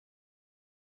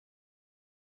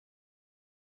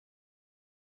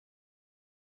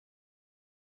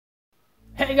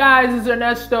Hey guys, it's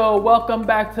Ernesto. Welcome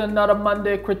back to another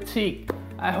Monday critique.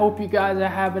 I hope you guys are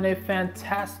having a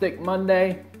fantastic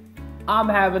Monday. I'm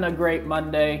having a great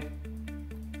Monday.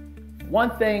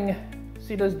 One thing,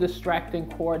 see this distracting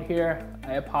cord here?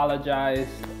 I apologize.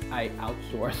 I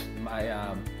outsourced my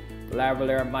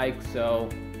lavalier mic, so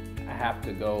I have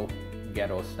to go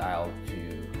ghetto style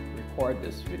to record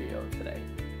this video today.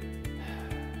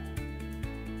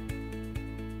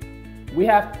 We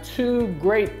have two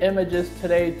great images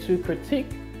today to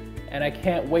critique, and I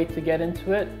can't wait to get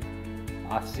into it.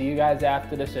 I'll see you guys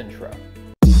after this intro.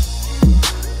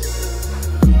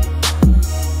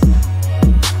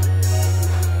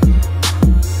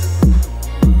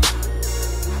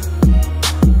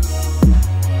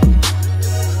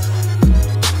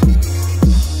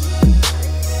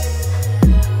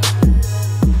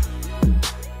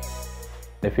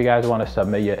 If you guys want to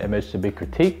submit your image to be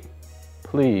critiqued,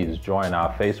 please join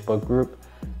our Facebook group.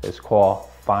 It's called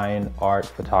Fine Art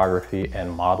Photography and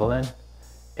Modeling.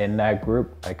 In that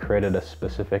group, I created a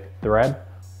specific thread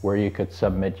where you could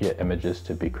submit your images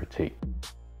to be critiqued.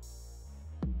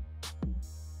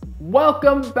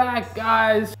 Welcome back,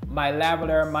 guys. My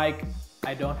lavalier mic,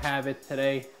 I don't have it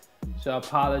today, so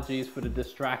apologies for the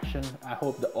distraction. I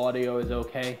hope the audio is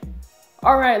okay.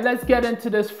 All right, let's get into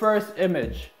this first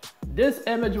image. This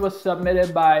image was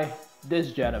submitted by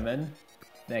this gentleman.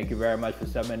 Thank you very much for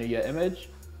submitting your image.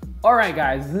 All right,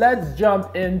 guys, let's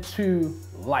jump into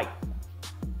light.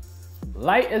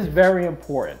 Light is very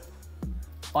important.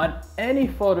 On any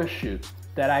photo shoot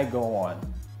that I go on,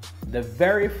 the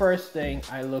very first thing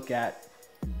I look at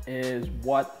is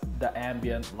what the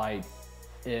ambient light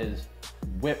is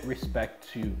with respect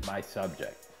to my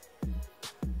subject.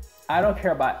 I don't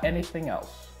care about anything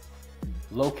else.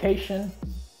 Location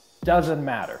doesn't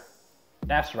matter.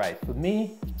 That's right, for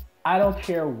me, I don't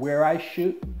care where I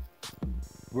shoot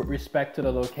with respect to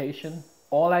the location.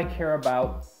 All I care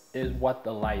about is what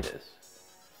the light is.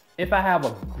 If I have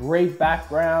a great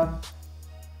background,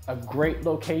 a great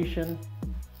location,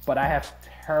 but I have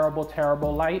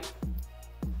terrible light,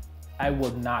 I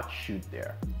will not shoot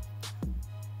there.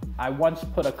 I once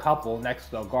put a couple next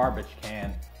to a garbage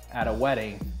can at a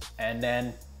wedding, and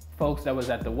then folks that was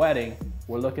at the wedding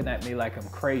were looking at me like I'm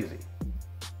crazy.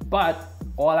 But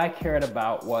all I cared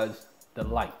about was the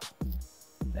light.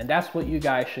 And that's what you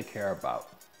guys should care about,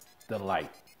 the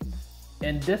light.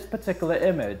 In this particular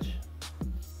image,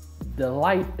 the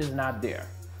light is not there.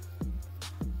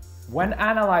 When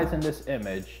analyzing this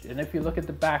image, and if you look at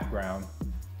the background,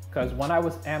 because when I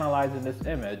was analyzing this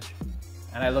image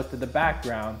and I looked at the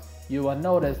background, you will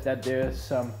notice that there's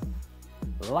some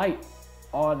light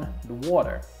on the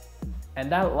water. And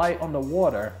that light on the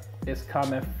water is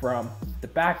coming from the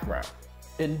background.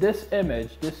 In this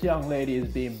image, this young lady is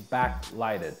being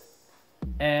backlighted.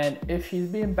 And if she's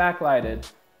being backlighted,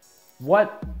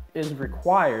 what is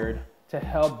required to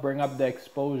help bring up the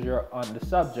exposure on the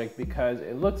subject, because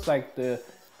it looks like the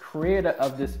creator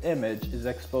of this image is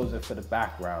exposing for the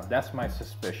background. That's my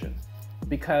suspicion,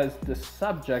 because the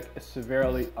subject is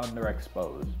severely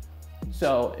underexposed.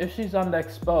 So if she's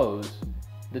underexposed,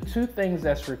 the two things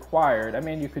that's required, I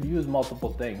mean, you could use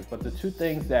multiple things, but the two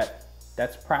things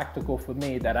that's practical for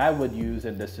me that I would use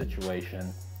in this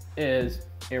situation is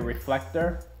a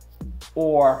reflector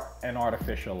or an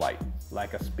artificial light,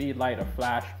 like a speed light or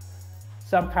flash,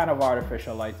 some kind of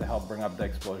artificial light to help bring up the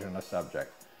exposure in the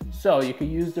subject. So you could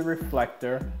use the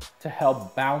reflector to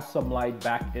help bounce some light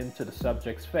back into the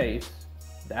subject's face.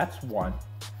 That's one.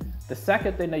 The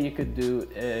second thing that you could do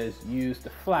is use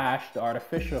the flash, the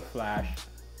artificial flash,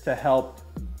 to help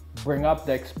bring up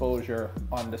the exposure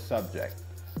on the subject.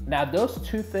 Now, those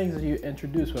two things that you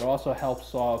introduce would also help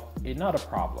solve another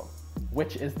problem,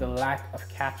 which is the lack of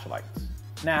catch lights.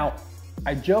 Now,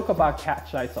 I joke about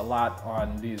catch lights a lot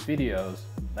on these videos,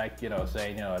 like,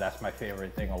 saying, that's my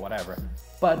favorite thing or whatever.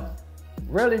 But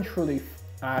really and truly,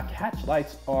 catch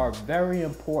lights are very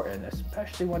important,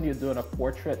 especially when you're doing a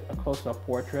portrait, a close-up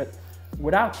portrait.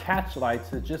 Without catch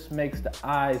lights, it just makes the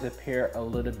eyes appear a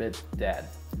little bit dead.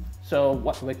 So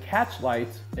with catch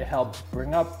lights, it helps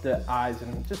bring up the eyes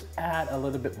and just add a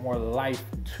little bit more life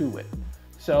to it.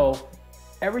 So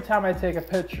every time I take a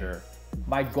picture,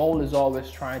 my goal is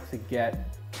always trying to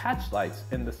get catch lights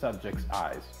in the subject's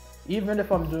eyes. Even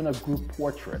if I'm doing a group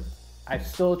portrait, I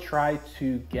still try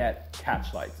to get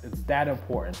catch lights. It's that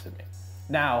important to me.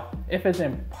 Now, if it's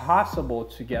impossible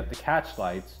to get the catch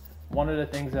lights, one of the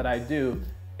things that I do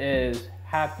is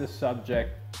have the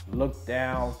subject look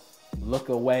down, look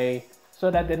away, so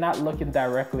that they're not looking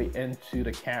directly into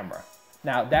the camera.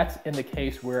 Now, that's in the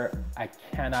case where I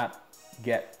cannot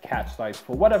get catch lights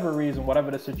for whatever reason,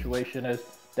 whatever the situation is.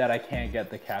 that I can't get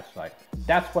the catch light.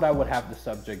 That's what I would have the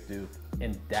subject do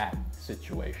in that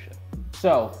situation.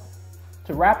 So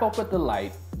to wrap up with the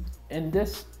light, in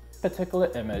this particular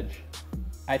image,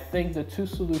 I think the two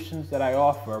solutions that I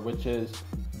offer, which is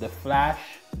the flash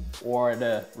or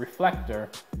the reflector,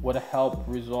 would help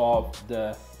resolve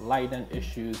the lighting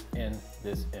issues in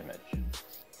this image.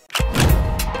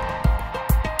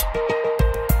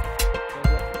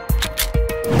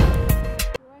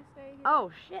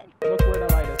 Oh shit. Look where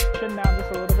the light is. Chin down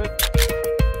just a little bit.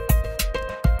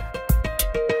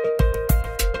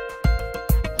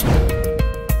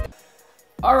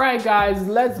 All right, guys,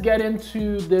 let's get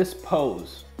into this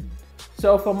pose.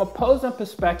 So from a posing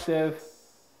perspective,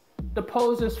 the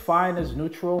pose is fine as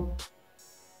neutral.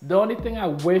 The only thing I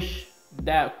wish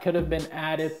that could have been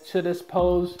added to this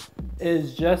pose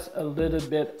is just a little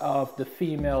bit of the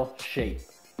female shape,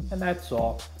 and that's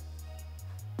all.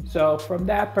 So from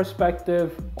that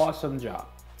perspective, awesome job.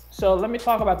 So let me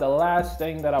talk about the last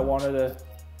thing that I wanted to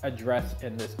address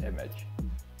in this image.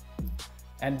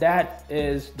 And that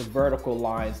is the vertical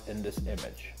lines in this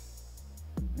image.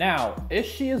 Now, if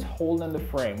she is holding the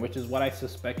frame, which is what I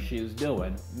suspect she is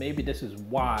doing, maybe this is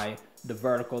why the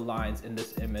vertical lines in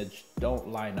this image don't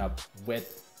line up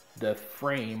with the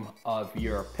frame of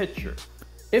your picture.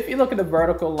 If you look at the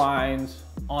vertical lines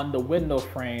on the window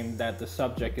frame that the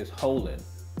subject is holding,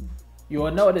 you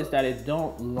will notice that it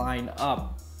don't line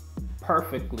up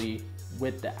perfectly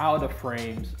with the outer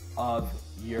frames of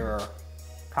your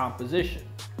composition,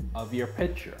 of your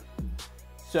picture.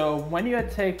 So when you're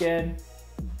taking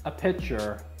a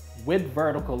picture with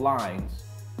vertical lines,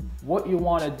 what you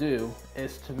want to do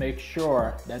is to make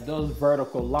sure that those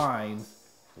vertical lines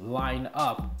line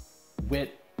up with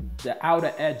the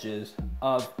outer edges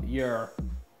of your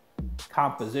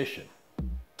composition.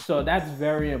 So that's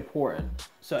very important.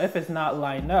 So if it's not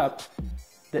lined up,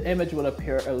 the image will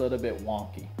appear a little bit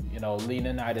wonky, you know,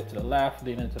 leaning either to the left,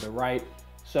 leaning to the right.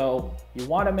 So you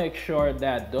want to make sure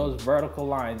that those vertical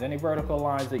lines, any vertical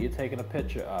lines that you're taking a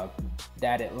picture of,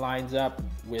 that it lines up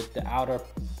with the outer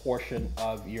portion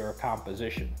of your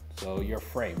composition, so your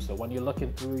frame. So when you're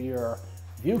looking through your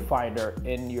viewfinder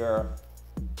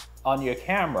on your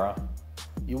camera,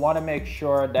 you want to make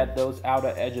sure that those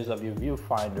outer edges of your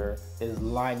viewfinder is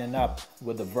lining up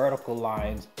with the vertical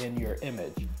lines in your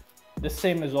image. The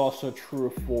same is also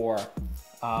true for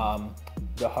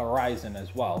the horizon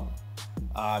as well.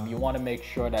 You want to make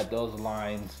sure that those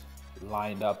lines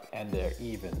lined up and they're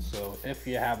even. So if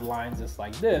you have lines just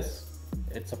like this,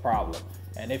 it's a problem.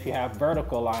 And if you have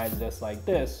vertical lines just like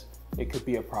this, it could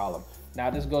be a problem. Now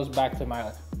this goes back to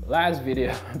my last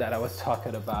video that I was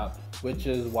talking about, which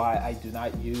is why I do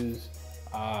not use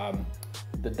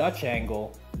the Dutch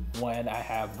angle when I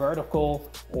have vertical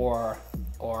or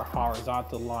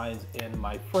horizontal lines in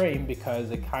my frame,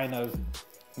 because it kind of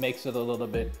makes it a little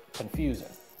bit confusing.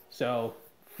 So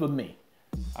for me,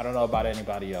 I don't know about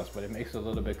anybody else, but it makes it a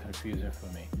little bit confusing for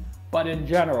me. But in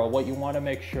general, what you want to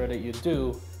make sure that you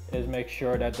do is make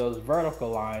sure that those vertical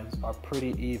lines are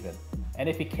pretty even. And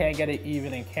if you can't get it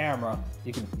even in camera,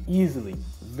 you can easily,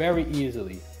 very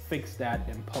easily fix that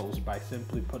in post by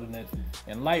simply putting it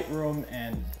in Lightroom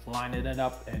and lining it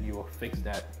up, and you will fix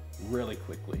that really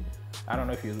quickly. I don't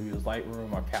know if you use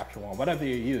Lightroom or Capture One, whatever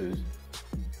you use,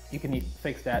 you can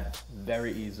fix that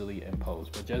very easily in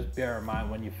post. But just bear in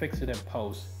mind, when you fix it in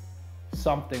post,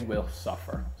 something will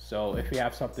suffer. So if you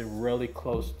have something really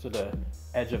close to the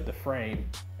edge of the frame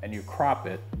and you crop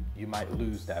it, you might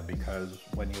lose that, because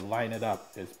when you line it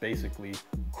up, it's basically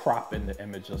cropping the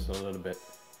image just a little bit,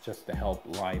 just to help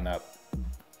line up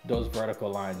those vertical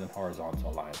lines and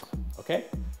horizontal lines. Okay?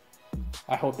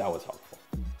 I hope that was helpful.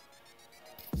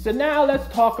 So now let's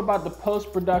talk about the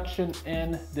post-production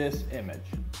in this image.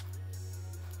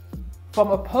 From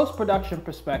a post-production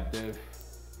perspective,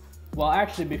 well,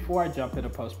 actually, before I jump into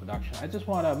post-production, I just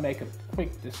want to make a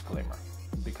quick disclaimer,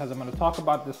 because I'm going to talk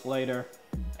about this later,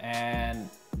 and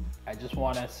I just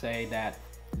want to say that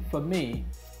for me,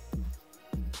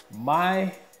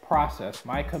 my process,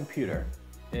 my computer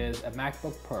is a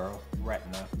MacBook Pro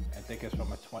Retina. I think it's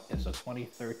from it's a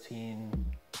 2013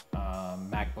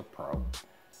 MacBook Pro.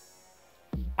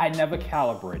 I never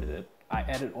calibrated it. I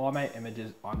edit all my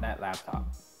images on that laptop,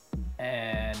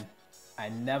 and I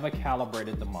never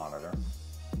calibrated the monitor.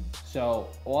 So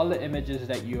all the images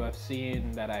that you have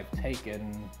seen that I've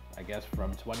taken, I guess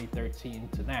from 2013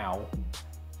 to now,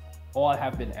 all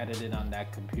have been edited on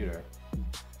that computer.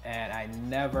 And I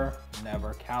never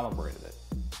calibrated it.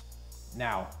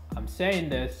 Now, I'm saying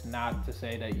this not to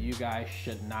say that you guys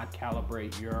should not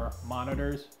calibrate your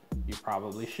monitors. You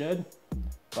probably should.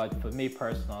 But for me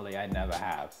personally, I never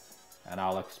have. and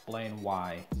I'll explain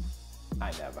why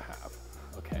I never have,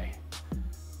 okay?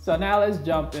 So now let's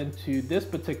jump into this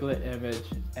particular image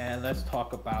and let's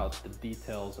talk about the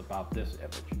details about this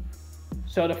image.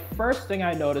 So the first thing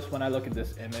I notice when I look at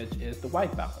this image is the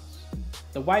white balance.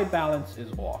 The white balance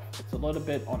is off. It's a little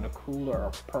bit on the cooler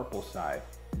or purple side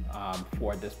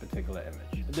for this particular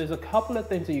image. There's a couple of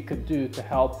things that you could do to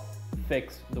help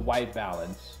fix the white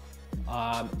balance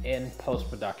in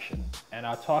post-production. And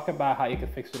I'll talk about how you can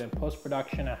fix it in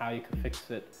post-production and how you can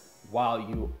fix it while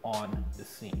you're on the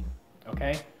scene,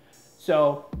 okay?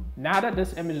 So now that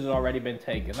this image has already been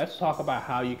taken, let's talk about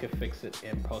how you can fix it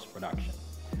in post-production.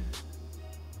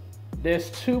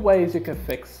 There's two ways you can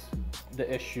fix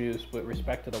the issues with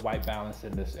respect to the white balance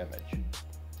in this image.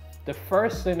 The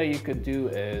first thing that you could do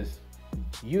is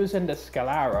using the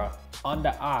sclera on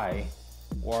the eye,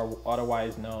 or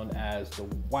otherwise known as the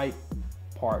white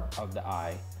part of the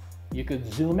eye. You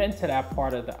could zoom into that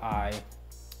part of the eye.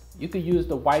 You could use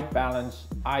the white balance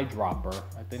eyedropper,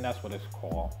 I think that's what it's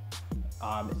called,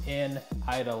 in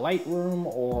either Lightroom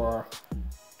or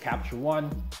Capture One,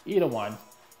 either one.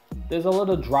 There's a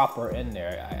little dropper in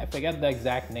there. I forget the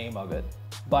exact name of it,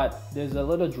 but there's a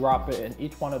little dropper in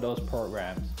each one of those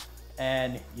programs.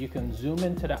 And you can zoom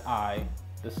into the eye,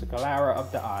 the sclera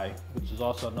of the eye, which is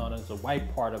also known as the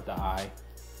white part of the eye,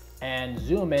 and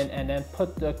zoom in and then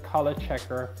put the color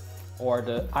checker or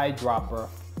the eyedropper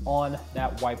on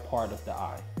that white part of the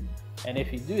eye. And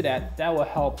if you do that, that will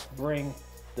help bring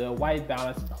the white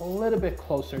balance a little bit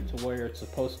closer to where it's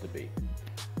supposed to be.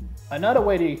 Another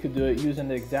way that you could do it using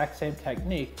the exact same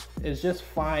technique is just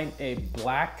find a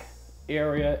black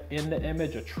area in the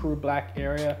image, a true black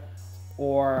area,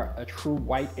 or a true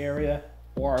white area,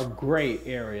 or a gray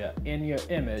area in your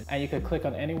image, and you can click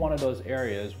on any one of those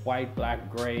areas, white, black,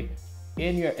 gray,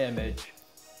 in your image,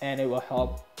 and it will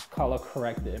help color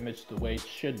correct the image the way it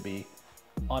should be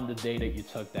on the day that you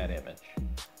took that image.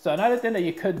 So another thing that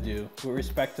you could do with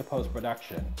respect to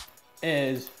post-production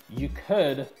is you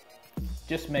could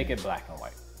just make it black and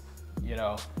white. You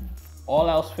know, all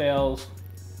else fails,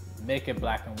 make it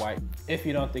black and white. If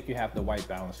you don't think you have the white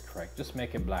balance correct, just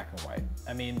make it black and white.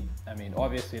 I mean,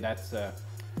 obviously that's a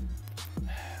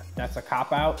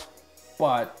cop-out,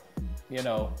 but you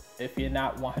know, if you're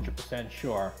not 100%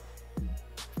 sure,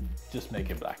 just make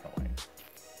it black and white.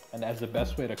 And that's the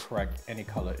best way to correct any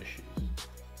color issues.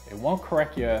 It won't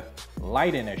correct your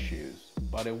lighting issues,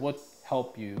 but it would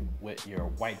help you with your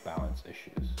white balance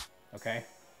issues, okay?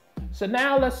 So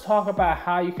now let's talk about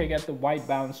how you can get the white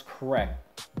balance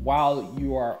correct while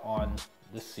you are on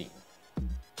the scene.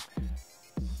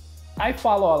 I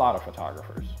follow a lot of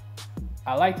photographers.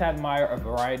 I like to admire a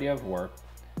variety of work,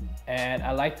 and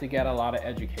I like to get a lot of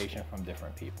education from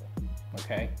different people,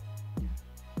 okay?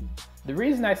 The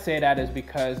reason I say that is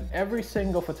because every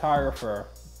single photographer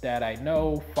that I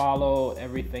know, follow,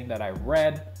 everything that I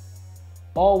read,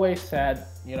 always said,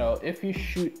 you know, if you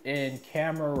shoot in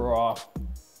camera raw,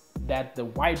 that the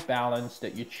white balance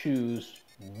that you choose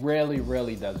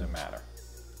really doesn't matter,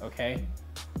 okay?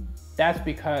 That's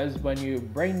because when you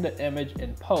bring the image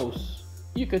in post,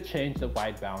 you could change the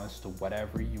white balance to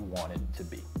whatever you want it to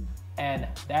be. And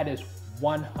that is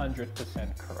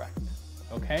 100% correct,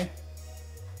 okay?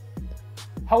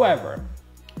 However,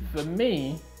 for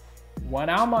me, when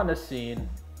I'm on the scene,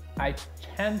 I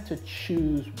tend to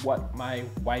choose what my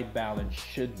white balance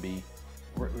should be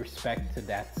with respect to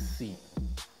that scene.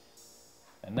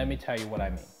 And let me tell you what I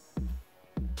mean.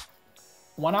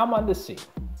 When I'm on the scene,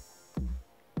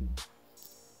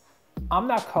 I'm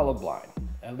not colorblind,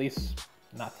 at least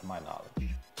not to my knowledge,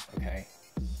 okay?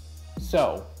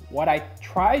 So what I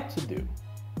try to do,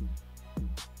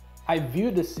 I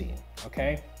view the scene,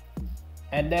 okay?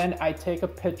 And then I take a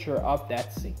picture of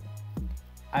that scene.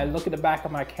 I look at the back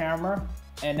of my camera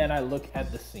and then I look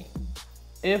at the scene.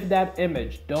 If that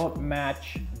image don't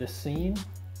match the scene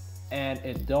and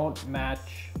it don't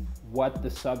match what the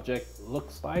subject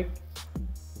looks like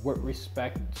with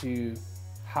respect to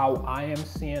how I am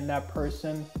seeing that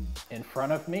person in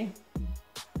front of me,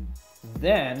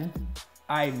 then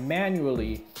I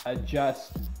manually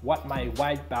adjust what my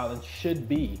white balance should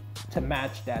be to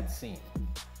match that scene,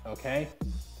 okay?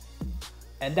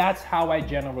 And that's how I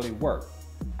generally work.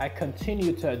 I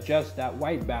continue to adjust that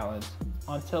white balance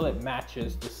until it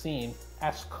matches the scene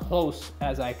as close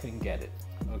as I can get it,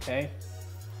 okay?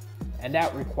 And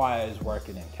that requires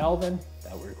working in Kelvin.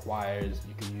 That requires,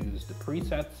 you can use the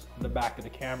presets on the back of the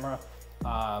camera,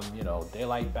 you know,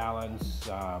 daylight balance,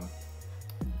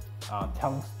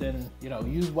 tungsten, you know,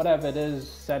 use whatever it is,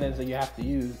 settings that you have to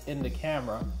use in the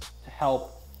camera to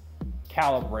help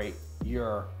calibrate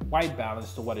your white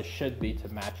balance to what it should be to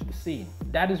match the scene.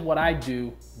 That is what I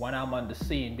do when I'm on the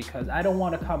scene, because I don't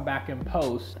want to come back in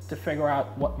post to figure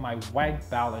out what my white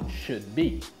balance should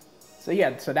be. So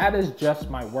yeah, so that is just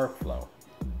my workflow.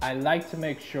 I like to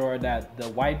make sure that the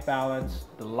white balance,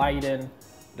 the lighting,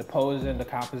 the posing, the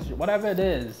composition, whatever it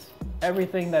is,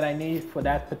 everything that I need for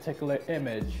that particular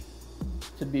image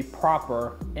to be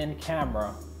proper in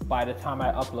camera by the time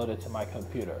I upload it to my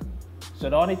computer. So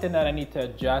the only thing that I need to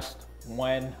adjust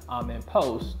when I'm in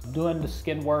post, doing the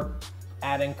skin work,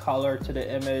 adding color to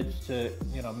the image to,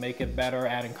 make it better,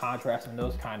 adding contrast and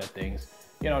those kind of things.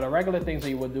 The regular things that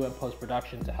you would do in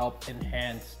post-production to help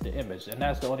enhance the image. And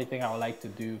that's the only thing I would like to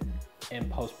do in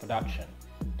post-production.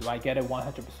 Do I get it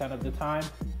 100% of the time?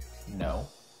 No,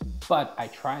 but I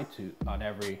try to on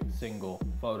every single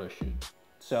photo shoot.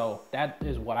 So that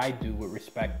is what I do with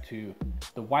respect to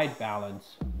the white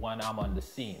balance when I'm on the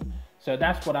scene. So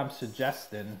that's what I'm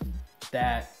suggesting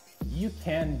that you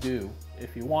can do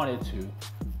if you wanted to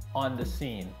on the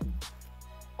scene.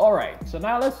 All right, so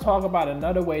now let's talk about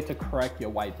another way to correct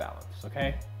your white balance,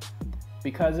 okay?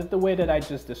 Because if the way that I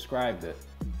just described it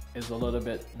is a little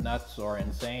bit nuts or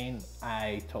insane,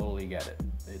 I totally get it.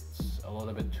 It's a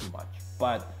little bit too much,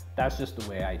 but that's just the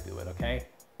way I do it, okay?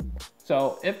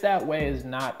 So if that way is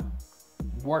not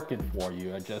working for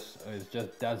you, it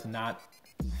just does not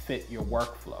fit your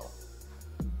workflow,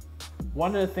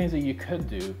 one of the things that you could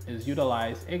do is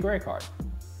utilize a gray card.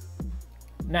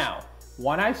 Now,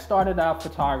 when I started out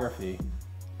photography,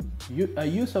 a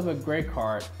use of a gray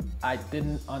card, I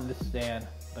didn't understand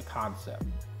the concept.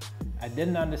 I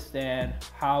didn't understand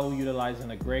how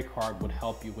utilizing a gray card would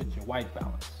help you with your white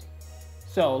balance.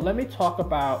 So let me talk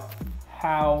about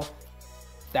how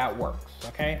that works,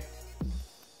 okay?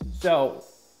 So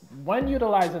when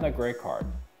utilizing a gray card,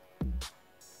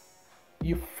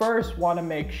 you first want to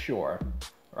make sure,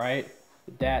 right,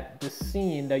 that the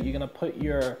scene that you're going to put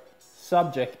your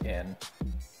subject in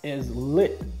is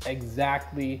lit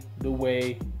exactly the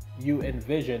way you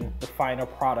envision the final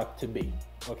product to be,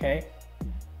 okay?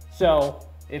 So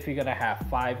if you're gonna have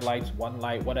 5 lights, 1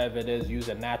 light, whatever it is, use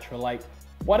a natural light,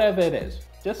 whatever it is,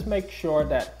 just make sure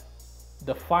that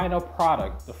the final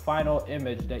product, the final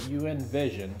image that you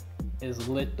envision is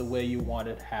lit the way you want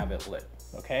to have it lit,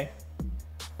 okay?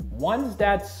 Once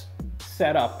that's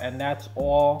set up and that's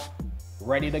all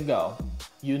ready to go,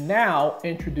 you now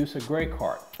introduce a gray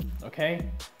card, okay?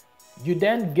 You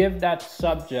then give that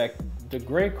subject the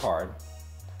gray card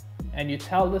and you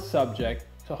tell the subject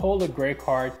to hold the gray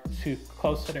card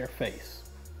close to their face.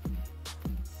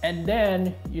 And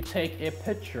then you take a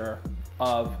picture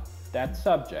of that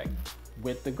subject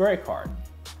with the gray card.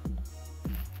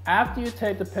 After you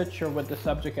take the picture with the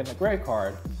subject and the gray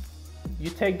card,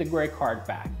 you take the gray card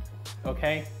back,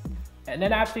 okay? And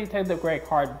then after you take the gray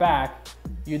card back,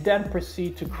 you then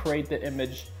proceed to create the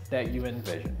image that you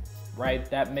envision, right?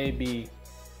 That may be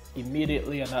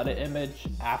immediately another image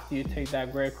after you take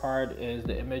that gray card is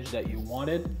the image that you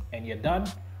wanted and you're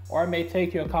done, or it may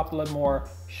take you a couple of more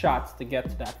shots to get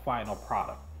to that final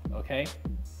product, okay?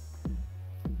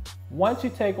 Once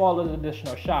you take all those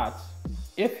additional shots,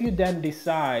 if you then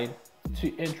decide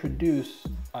to introduce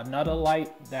another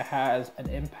light that has an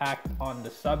impact on the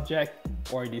subject,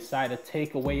 or you decide to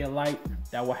take away a light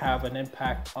that will have an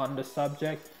impact on the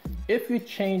subject, if you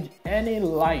change any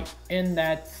light in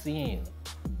that scene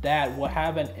that will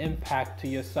have an impact to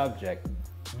your subject,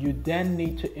 you then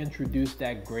need to introduce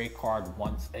that gray card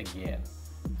once again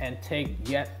and take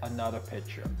yet another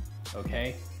picture,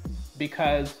 okay?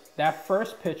 Because that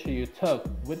first picture you took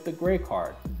with the gray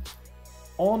card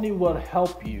only will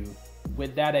help you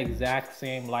with that exact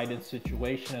same lighting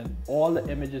situation, and all the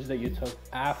images that you took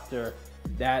after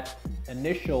that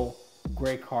initial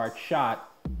gray card shot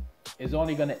is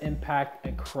only going to impact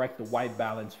and correct the white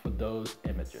balance for those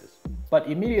images. But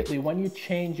immediately when you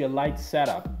change your light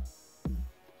setup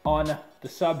on the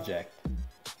subject,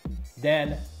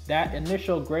 then that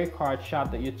initial gray card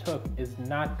shot that you took is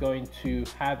not going to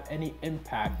have any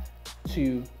impact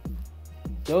to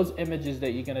those images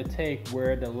that you're going to take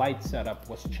where the light setup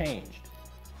was changed.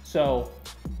 So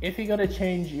if you're going to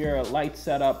change your light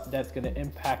setup that's going to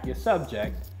impact your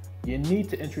subject, you need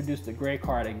to introduce the gray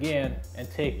card again and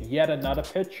take yet another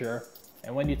picture.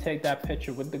 And when you take that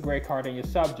picture with the gray card and your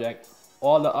subject,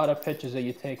 all the other pictures that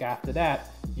you take after that,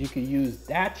 you can use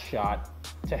that shot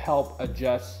to help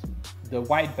adjust the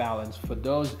white balance for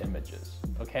those images,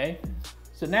 okay?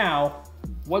 So now,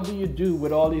 what do you do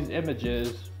with all these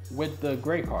images with the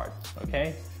gray card,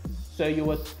 okay? So you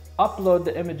would upload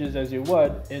the images as you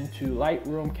would into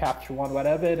Lightroom, Capture One,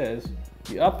 whatever it is.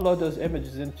 You upload those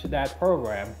images into that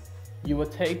program, you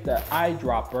would take the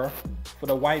eyedropper for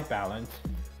the white balance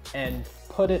and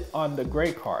put it on the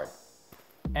gray card,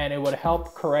 and it would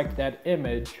help correct that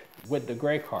image with the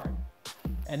gray card.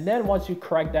 And then once you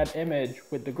correct that image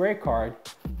with the gray card,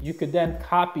 you could then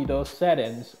copy those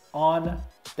settings on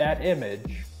that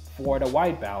image for the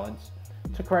white balance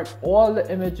to correct all the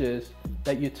images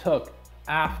that you took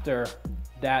after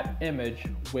that image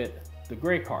with the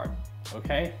gray card,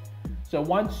 okay? So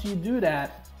once you do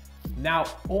that, now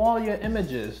all your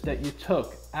images that you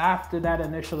took after that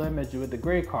initial image with the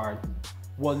gray card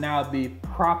will now be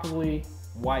properly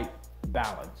white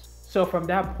balanced. So from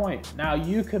that point, now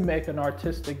you can make an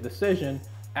artistic decision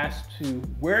as to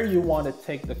where you want to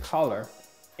take the color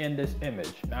in this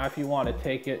image. Now, if you want to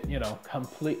take it, you know,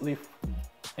 completely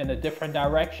in a different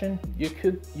direction, you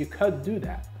could do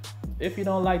that. If you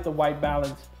don't like the white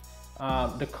balance,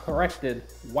 the corrected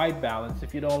white balance,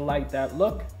 if you don't like that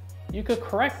look, you could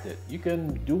correct it. You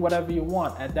can do whatever you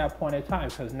want at that point in time,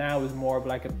 because now is more of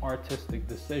like an artistic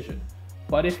decision.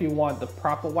 But if you want the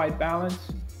proper white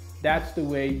balance, that's the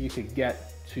way you could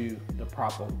get to the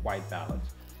proper white balance.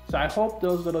 So I hope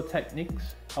those little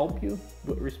techniques help you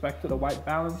with respect to the white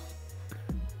balance.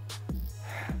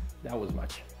 That was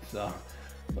much. So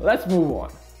let's move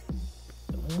on.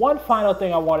 One final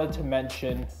thing I wanted to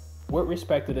mention with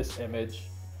respect to this image,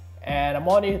 and I'm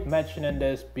only mentioning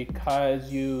this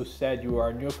because you said you are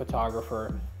a new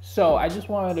photographer. So I just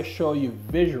wanted to show you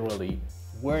visually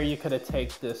where you could have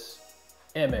taken this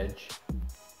image,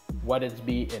 whether it's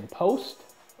be in post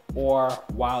or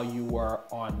while you were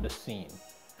on the scene.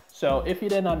 So if you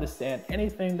didn't understand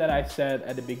anything that I said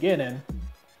at the beginning,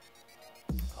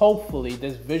 hopefully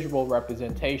this visual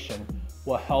representation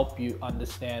will help you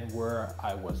understand where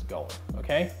I was going,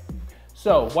 okay?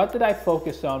 So what did I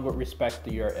focus on with respect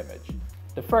to your image?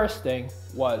 The first thing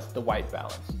was the white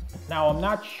balance. Now, I'm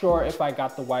not sure if I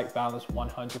got the white balance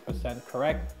 100%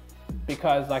 correct,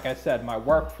 because like I said, my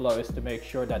workflow is to make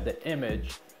sure that the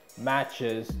image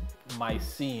matches my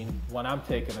scene when I'm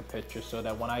taking a picture, so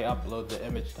that when I upload the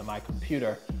image to my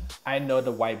computer, I know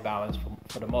the white balance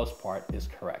for the most part is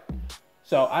correct.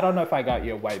 So I don't know if I got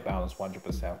your white balance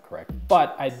 100% correct,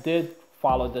 but I did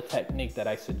follow the technique that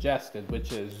I suggested,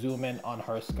 which is zoom in on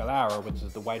her sclera, which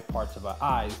is the white parts of her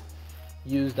eyes,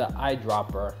 use the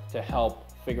eyedropper to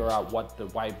help figure out what the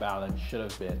white balance should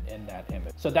have been in that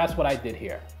image. So that's what I did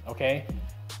here, okay?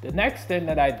 The next thing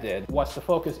that I did was to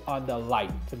focus on the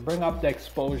light, to bring up the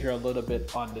exposure a little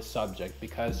bit on the subject,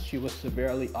 because she was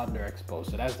severely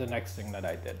underexposed. So that's the next thing that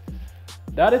I did.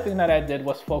 The other thing that I did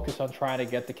was focus on trying to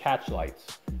get the catch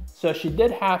lights. So she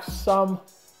did have some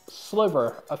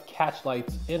sliver of catch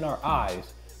lights in her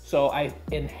eyes. So I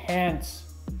enhanced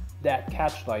that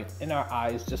catch light in her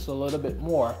eyes just a little bit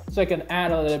more, so I can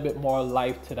add a little bit more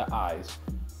life to the eyes.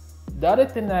 The other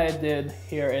thing that I did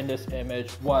here in this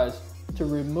image was to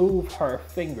remove her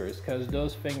fingers, because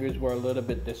those fingers were a little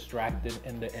bit distracted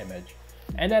in the image.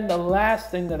 And then the last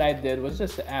thing that I did was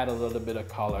just to add a little bit of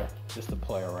color, just to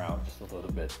play around just a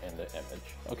little bit in the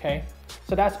image, okay?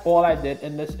 So that's all I did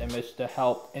in this image to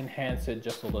help enhance it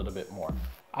just a little bit more.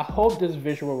 I hope this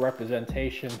visual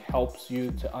representation helps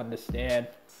you to understand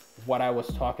what I was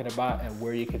talking about and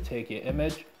where you could take your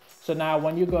image. So now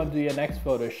when you're going to do your next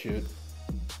photo shoot,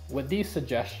 with these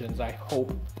suggestions, I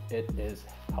hope it is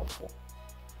helpful.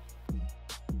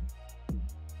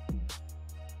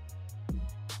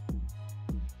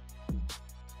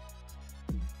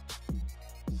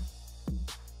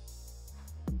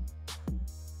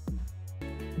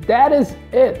 That is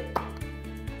it.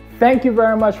 Thank you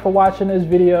very much for watching this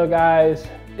video, guys.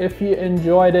 If you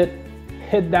enjoyed it,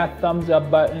 hit that thumbs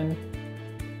up button.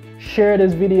 Share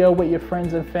this video with your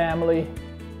friends and family.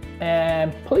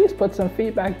 And please put some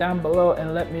feedback down below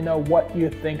and let me know what you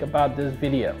think about this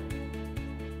video.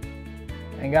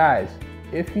 And guys,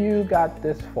 if you got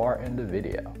this far in the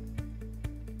video,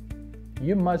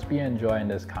 you must be enjoying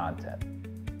this content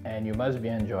and you must be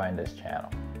enjoying this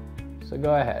channel. So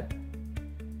go ahead,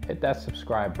 hit that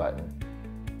subscribe button,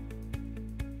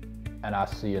 and I'll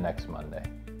see you next Monday.